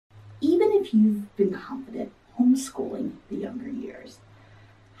if you've been confident homeschooling the younger years,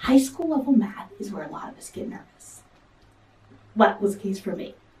 high school level math is where a lot of us get nervous. Well, that was the case for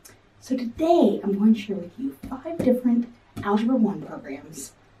me. So today I'm going to share with you 5 different Algebra 1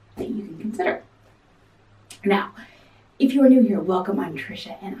 programs that you can consider. Now, if you are new here, welcome. I'm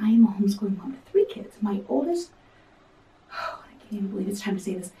Tricia, and I am a homeschooling mom to 3 kids. My oldest, I can't even believe it's time to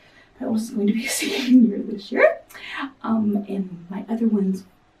say this, my oldest is going to be a senior this year. And my other ones,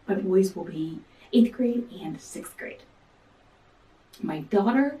 my boys, will be 8th grade and 6th grade. My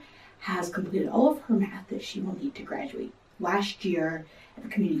daughter has completed all of her math that she will need to graduate. Last year at the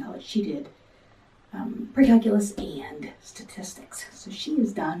community college, she did pre-calculus and statistics. So she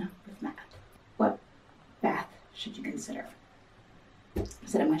is done with math. What math should you consider?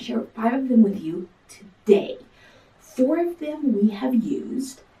 So I'm going to share 5 of them with you today. 4 of them we have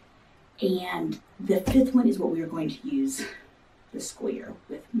used, and the 5th one is what we are going to use this school year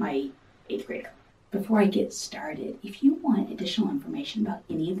with my 8th grader. Before I get started, if you want additional information about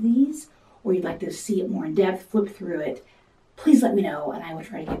any of these, or you'd like to see it more in depth, flip through it, please let me know, and I will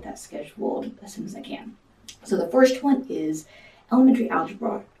try to get that scheduled as soon as I can. So the first one is Elementary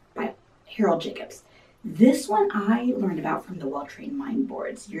Algebra by Harold Jacobs. This one I learned about from the Well-Trained Mind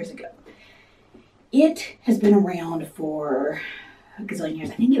boards years ago. It has been around for a gazillion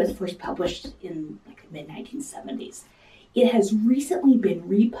years. I think it was first published in like the mid-1970s. It has recently been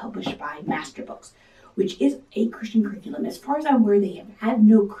republished by Master Books, which is a Christian curriculum. As far as I'm aware, they have had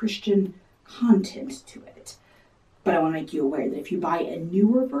no Christian content to it. But I want to make you aware that if you buy a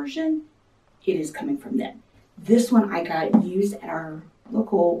newer version, it is coming from them. This one I got used at our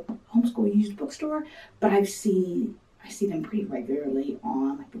local homeschool used bookstore, but I see them pretty regularly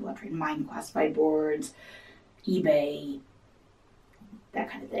on like the Well-Trained Mind classified boards, eBay, that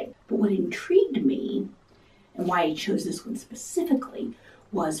kind of thing. But what intrigued me and why I chose this one specifically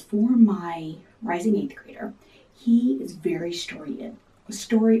was for my rising 8th grader. He is very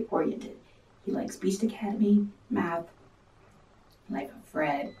story oriented. He likes Beast Academy, math, Life of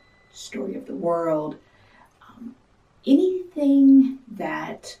Fred, Story of the World, anything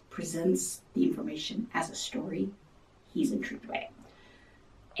that presents the information as a story, he's intrigued by it.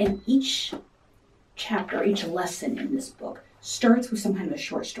 And each chapter, each lesson in this book starts with some kind of a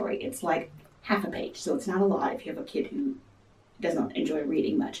short story. It's like half a page, so it's not a lot if you have a kid who doesn't enjoy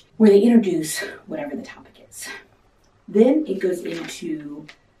reading much, where they introduce whatever the topic is. Then it goes into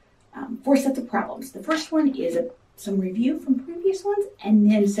 4 sets of problems. The first one is some review from previous ones,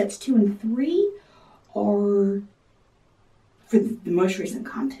 and then sets 2 and 3 are for the most recent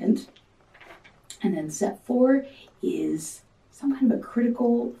content. And then set 4 is some kind of a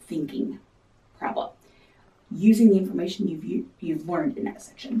critical thinking problem, using the information you've learned in that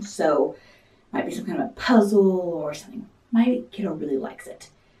section. So might be some kind of a puzzle or something. My kiddo really likes it.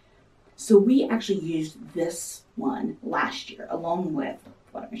 So we actually used this one last year, along with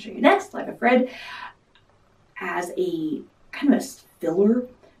what I'm going to show you next, Life of Fred, as a kind of a filler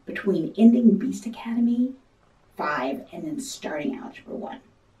between ending Beast Academy 5 and then starting Algebra 1.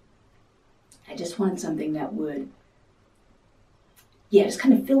 I just wanted something that would, just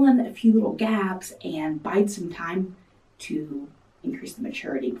kind of fill in a few little gaps and bide some time to increase the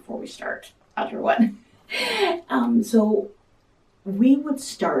maturity before we start Algebra 1. So we would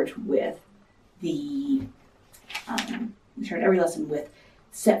start with we start every lesson with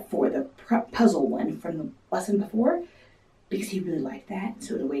set 4, the puzzle one from the lesson before, because he really liked that.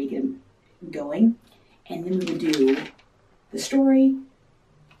 So it was a way to get him going. And then we would do the story.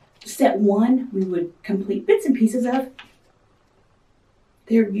 Set 1, we would complete bits and pieces of.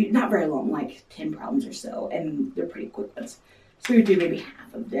 They're not very long, like 10 problems or so, and they're pretty quick ones. So we would do maybe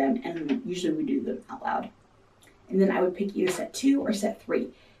half of them, and usually we do them out loud. And then I would pick either set 2 or set 3.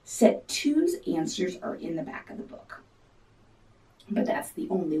 Set 2's answers are in the back of the book, but that's the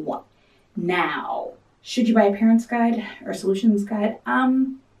only one. Now, should you buy a parent's guide or a solutions guide?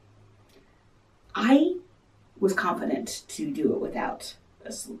 I was confident to do it without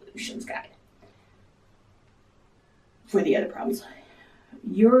a solutions guide for the other problems.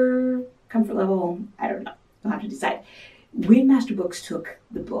 Your comfort level, I don't know. You'll have to decide. When Master Books took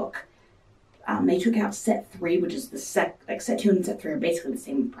the book, they took out set 3, which is the set 2 and set 3 are basically the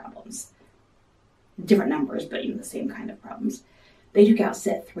same problems. Different numbers, but the same kind of problems. They took out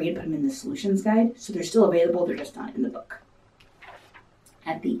set 3 and put them in the solutions guide, so they're still available, they're just not in the book.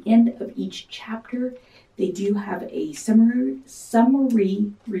 At the end of each chapter, they do have a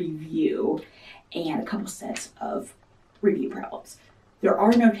summary review and a couple sets of review problems. There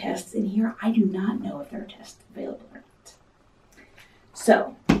are no tests in here. I do not know if there are tests available or not.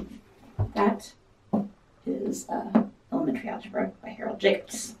 So that is Elementary Algebra by Harold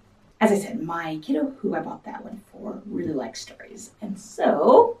Jacobs. as I said, my kiddo who I bought that one for really likes stories. And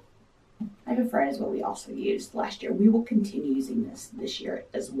so Life of Fred is what we also used last year. We will continue using this year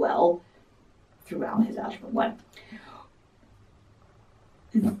as well throughout his Algebra 1.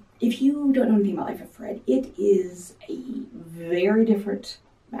 If you don't know anything about Life of Fred, it is a very different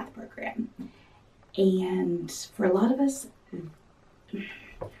math program. And for a lot of us,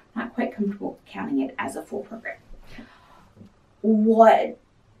 not quite comfortable counting it as a full program. What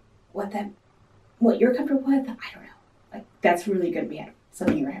you're comfortable with, I don't know. Like, that's really going to be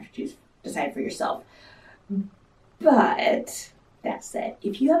something you're going to have to decide for yourself. But that said,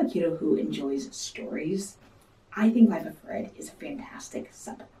 if you have a kiddo who enjoys stories, I think Life of Fred is a fantastic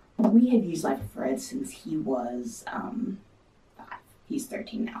supplement. We have used Life of Fred since he was 5. He's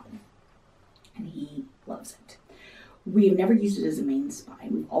 13 now, and he loves it. We've never used it as a main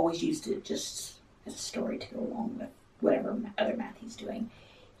spine. We've always used it just as a story to go along with whatever other math he's doing.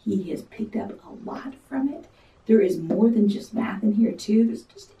 He has picked up a lot from it. There is more than just math in here too. There's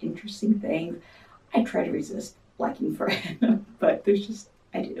just interesting things. I try to resist liking Fred, but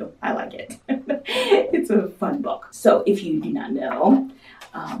I like it. It's a fun book. So if you do not know,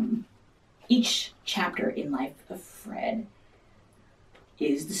 each chapter in Life of Fred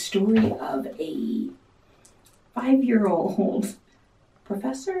is the story of a 5-year-old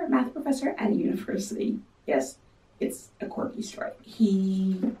math professor at a university. Yes, it's a quirky story.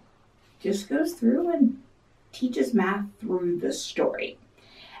 He just goes through and teaches math through the story.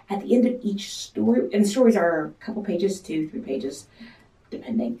 At the end of each story, and the stories are a couple pages, 2-3 pages,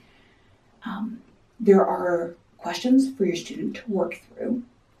 depending, there are questions for your student to work through.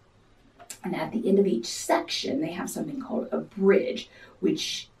 And at the end of each section, they have something called a bridge,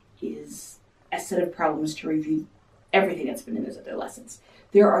 which is a set of problems to review everything that's been in those other lessons.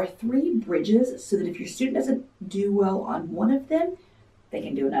 There are 3 bridges, so that if your student doesn't do well on one of them, they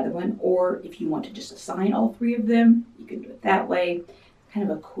can do another one. Or if you want to just assign all 3 of them, you can do it that way. Kind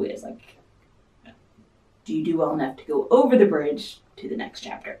of a quiz, like, do you do well enough to go over the bridge to the next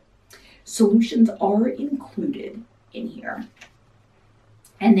chapter? Solutions are included in here,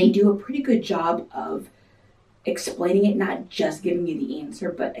 and they do a pretty good job of explaining it, not just giving you the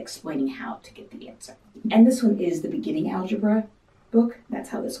answer, but explaining how to get the answer. And this one is the beginning algebra book. That's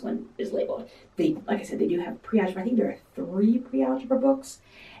how this one is labeled. Like I said, they do have pre-algebra. I think there are 3 pre-algebra books,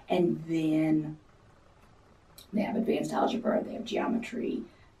 and then they have advanced algebra, they have geometry.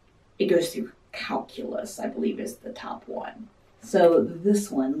 It goes through calculus, I believe, is the top one. So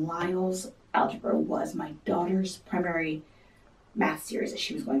this one, Lial's Algebra, was my daughter's primary math series as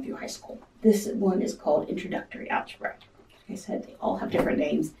she was going through high school. This one is called Introductory Algebra. Like I said, they all have different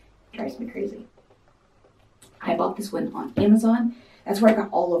names. It drives me crazy. I bought this one on Amazon. That's where I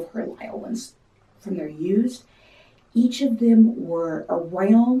got all of her Lial ones from their used. Each of them were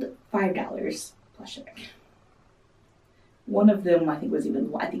around $5 plus shipping. One of them, I think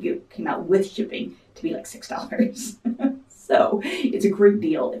it came out with shipping to be like $6. So it's a great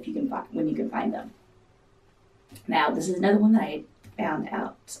deal when you can find them. Now, this is another one that I found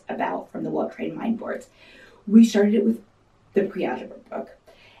out about from the Well-Trained Mind Boards. We started it with the pre-algebra book,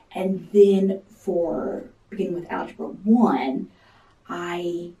 and then for beginning with Algebra 1,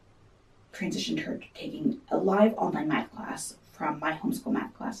 I transitioned her to taking a live online math class from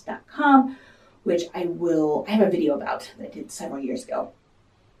myhomeschoolmathclass.com, which I have a video about that I did several years ago.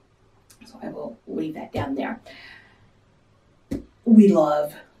 So I will leave that down there. We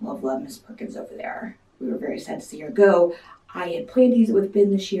love Miss Perkins over there. We were very sad to see her go. I had planned to use it with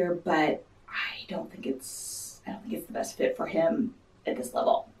Ben this year, but I don't think it's the best fit for him at this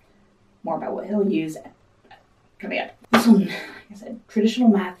level. More about what he'll use coming up. This one, like I said, traditional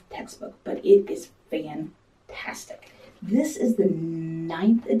math textbook, but it is fantastic. This is the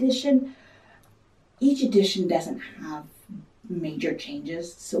 9th edition. Each edition doesn't have major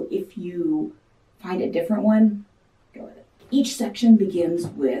changes, so if you find a different one, go with it. Each section begins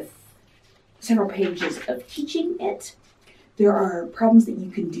with several pages of teaching it. There are problems that you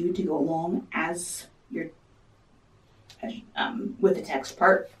can do to go along with the text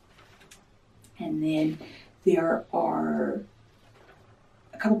part. And then there are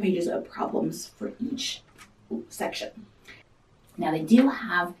a couple pages of problems for each section. Now, they do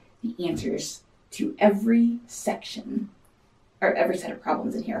have the answers to every section, or every set of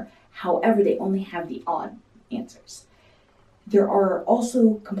problems in here. However, they only have the odd answers. There are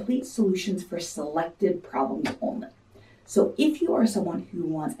also complete solutions for selected problems only. So if you are someone who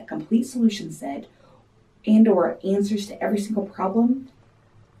wants a complete solution set and or answers to every single problem,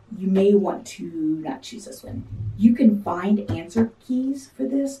 you may want to not choose this one. You can find answer keys for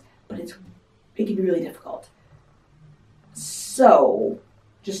this, but it can be really difficult. So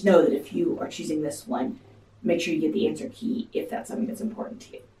just know that if you are choosing this one, make sure you get the answer key if that's something that's important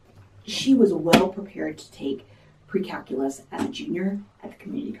to you. She was well prepared to take pre-calculus as a junior at the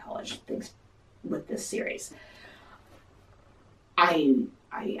community college, thanks with this series. I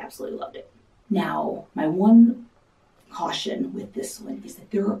absolutely loved it. Now, my one caution with this one is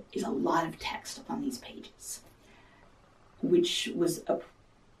that there is a lot of text on these pages, which was,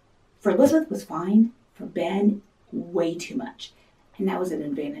 for Elizabeth was fine, for Ben, way too much. And that was an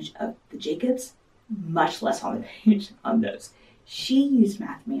advantage of the Jacobs, much less on the page on those. She used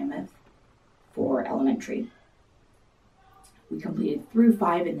Math Mammoth for elementary. We completed through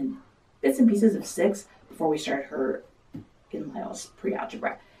 5 and then bits and pieces of 6 before we started her in Lial's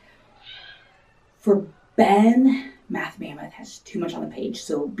pre-algebra. For Ben, Math Mammoth has too much on the page,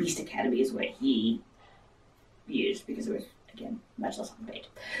 so Beast Academy is what he used because it was, again, much less on the page.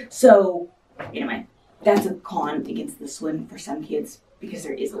 So, anyway, that's a con against this one for some kids because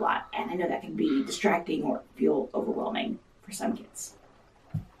there is a lot, and I know that can be distracting or feel overwhelming for some kids.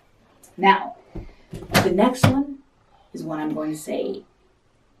 Now, the next one is one I'm going to say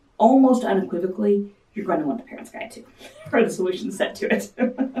almost unequivocally, you're going to want the parent's guide to, or the solution set to it.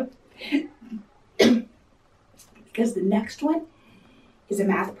 Because the next one is a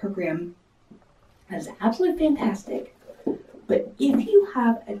math program that is absolutely fantastic, but if you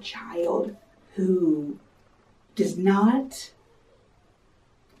have a child who does not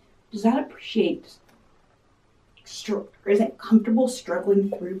appreciate or isn't comfortable struggling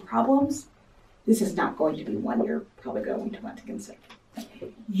through problems, this is not going to be one you're probably going to want to consider.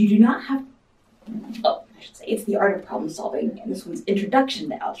 You do not have, I should say, it's the art of problem solving, and this one's Introduction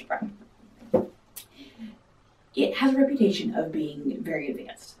to Algebra. It has a reputation of being very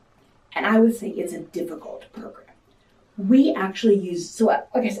advanced, and I would say it's a difficult program. We actually use, so like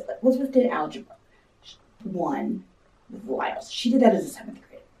I said, Elizabeth did Algebra 1 with Lial. She did that as a 7th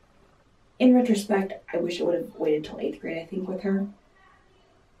grade. In retrospect, I wish I would have waited till 8th grade, I think, with her.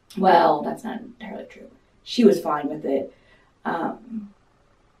 Well, that's not entirely true. She was fine with it.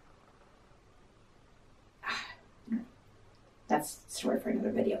 That's a story for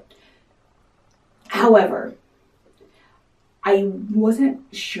another video. However, I wasn't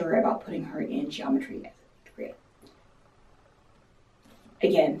sure about putting her in geometry as a 8th grade.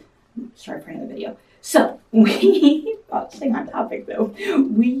 Again, sorry for another video. So, staying on topic though,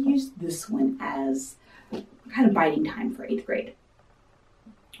 we used this one as kind of biding time for 8th grade.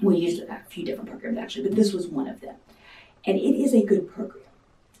 We used a few different programs actually, but this was one of them. And it is a good program.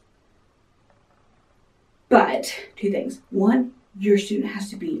 But 2 things. 1, your student has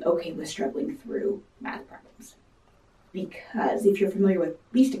to be okay with struggling through math problems. Because if you're familiar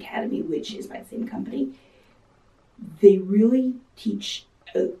with Beast Academy, which is by the same company, they really teach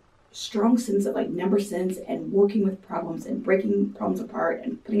a strong sense of like number sense and working with problems and breaking problems apart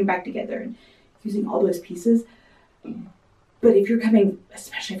and putting them back together and using all those pieces. But if you're coming,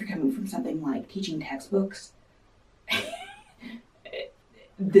 especially if you're coming from something like teaching textbooks,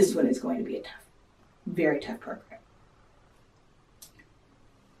 this one is going to be a tough, very tough program.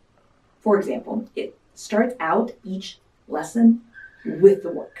 For example, it starts out each lesson with the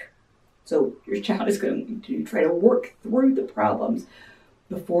work. So your child is going to try to work through the problems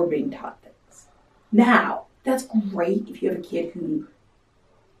before being taught things. Now, that's great if you have a kid who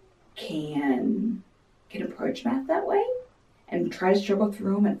can approach math that way and try to struggle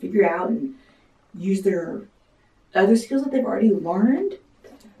through them and figure out and use their other skills that they've already learned.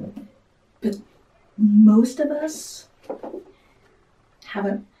 But most of us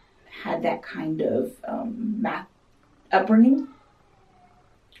haven't had that kind of math upbringing,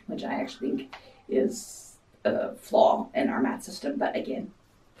 which I actually think is a flaw in our math system. But again,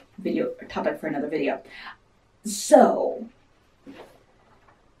 topic for another video. So,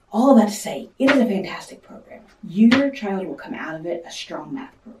 all of that to say, it is a fantastic program. Your child will come out of it a strong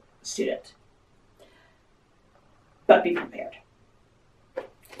math student. But be prepared.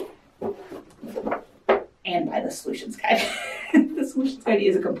 And buy the solutions guide. The solutions guide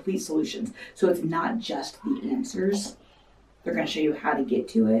is a complete solutions. So it's not just the answers. They're going to show you how to get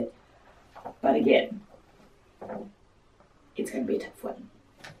to it. But again, it's going to be a tough one.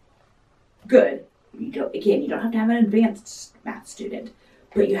 Good. You don't have to have an advanced math student,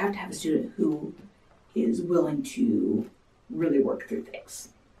 but you have to have a student who is willing to really work through things.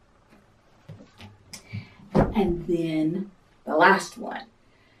 And then the last one,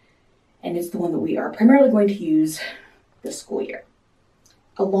 and it's the one that we are primarily going to use this school year,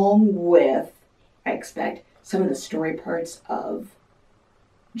 along with, I expect, some of the story parts of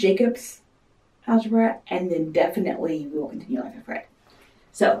Jacob's algebra, and then definitely we will continue Life of Fred.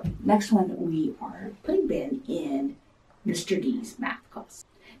 So, next one, we are putting Ben in Mr.Ds math class.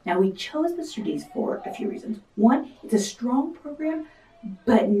 Now, we chose Mr.Ds for a few reasons. One, it's a strong program,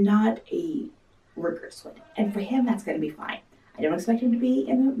 but not a rigorous one. And for him, that's going to be fine. I don't expect him to be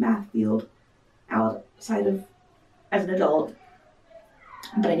in the math field outside of as an adult,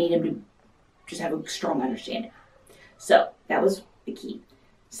 but I need him to just have a strong understanding. So that was the key.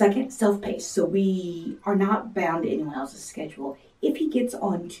 Second, self-paced. So we are not bound to anyone else's schedule if he gets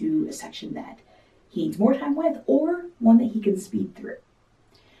onto a section that he needs more time with or one that he can speed through.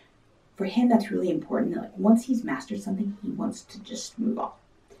 For him, that's really important. Like, once he's mastered something, he wants to just move on.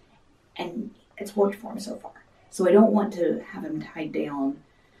 And it's worked for him so far. So I don't want to have him tied down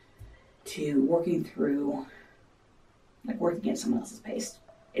to working at someone else's pace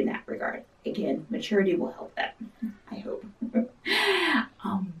in that regard. Again, maturity will help that, I hope.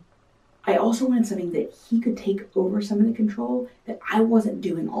 I also wanted something that he could take over some of the control, that I wasn't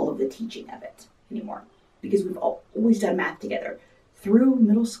doing all of the teaching of it anymore. Because we've always done math together. Through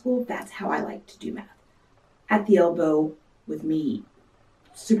middle school, that's how I like to do math. At the elbow, with me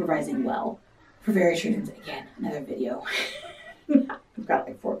supervising well, for various reasons. Again, another video. I've got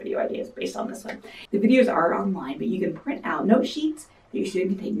like 4 video ideas based on this one. The videos are online, but you can print out note sheets that your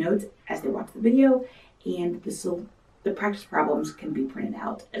student can take notes as they watch the video, and the practice problems can be printed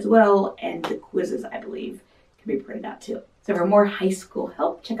out as well, and the quizzes, I believe, can be printed out too. So for more high school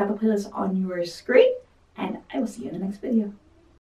help, check out the playlist on your screen, and I will see you in the next video.